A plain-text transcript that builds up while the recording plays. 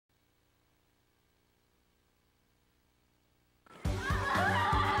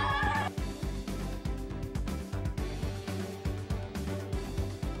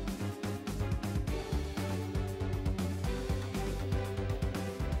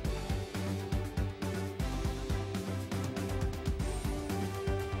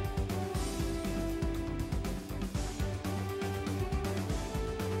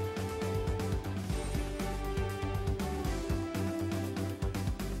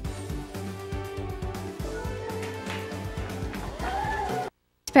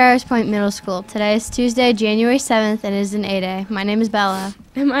Sparrows Point Middle School. Today is Tuesday, January 7th, and it is an A-Day. My name is Bella.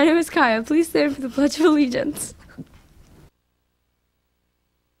 And my name is Kaya. Please stand for the Pledge of Allegiance.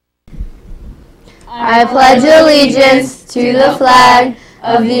 I pledge allegiance to the flag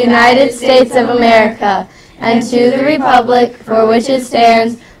of the United States of America and to the republic for which it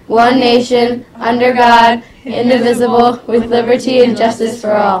stands, one nation, under God, indivisible, with liberty and justice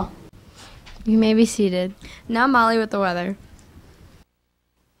for all. You may be seated. Now Molly with the weather.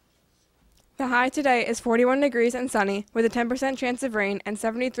 The high today is 41 degrees and sunny, with a 10% chance of rain and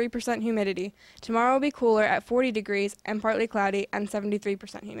 73% humidity. Tomorrow will be cooler at 40 degrees and partly cloudy and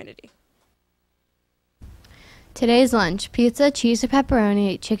 73% humidity. Today's lunch: pizza, cheese or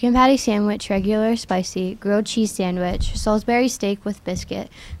pepperoni, chicken patty sandwich, regular or spicy, grilled cheese sandwich, Salisbury steak with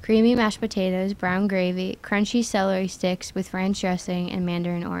biscuit, creamy mashed potatoes, brown gravy, crunchy celery sticks with ranch dressing, and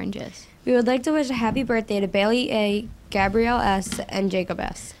mandarin oranges. We would like to wish a happy birthday to Bailey A., Gabrielle S., and Jacob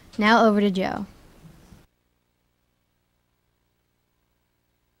S. Now over to Joe.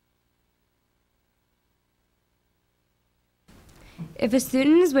 If a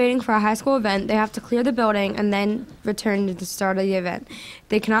student is waiting for a high school event, they have to clear the building and then return to the start of the event.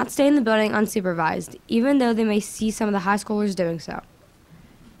 They cannot stay in the building unsupervised, even though they may see some of the high schoolers doing so.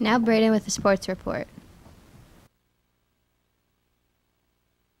 Now Braden with the sports report.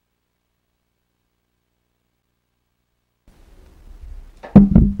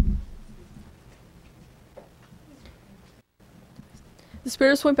 The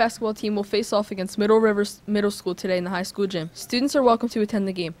Sparrows Point basketball team will face off against Middle Rivers Middle School today in the high school gym. Students are welcome to attend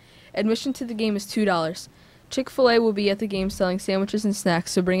the game. Admission to the game is $2. Chick-fil-A will be at the game selling sandwiches and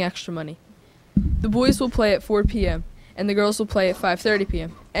snacks, so bring extra money. The boys will play at 4 p.m., and the girls will play at 5:30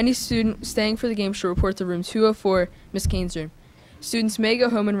 p.m. Any student staying for the game should report to room 204, Miss Kane's room. Students may go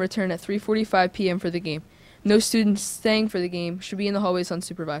home and return at 3:45 p.m. for the game. No students staying for the game should be in the hallways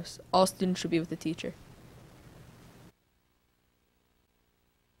unsupervised. All students should be with the teacher.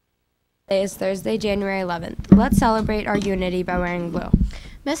 Today is Thursday, January 11th. Let's celebrate our unity by wearing blue.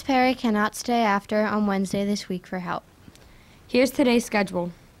 Miss Perry cannot stay after on Wednesday this week for help. Here's today's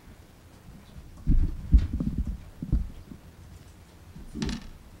schedule.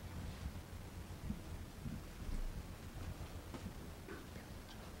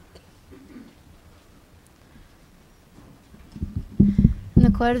 And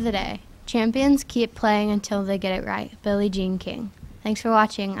the quote of the day: champions keep playing until they get it right. Billie Jean King. Thanks for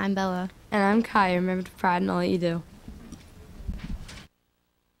watching. I'm Bella. And I'm Kaya. Remember to pride in all that you do.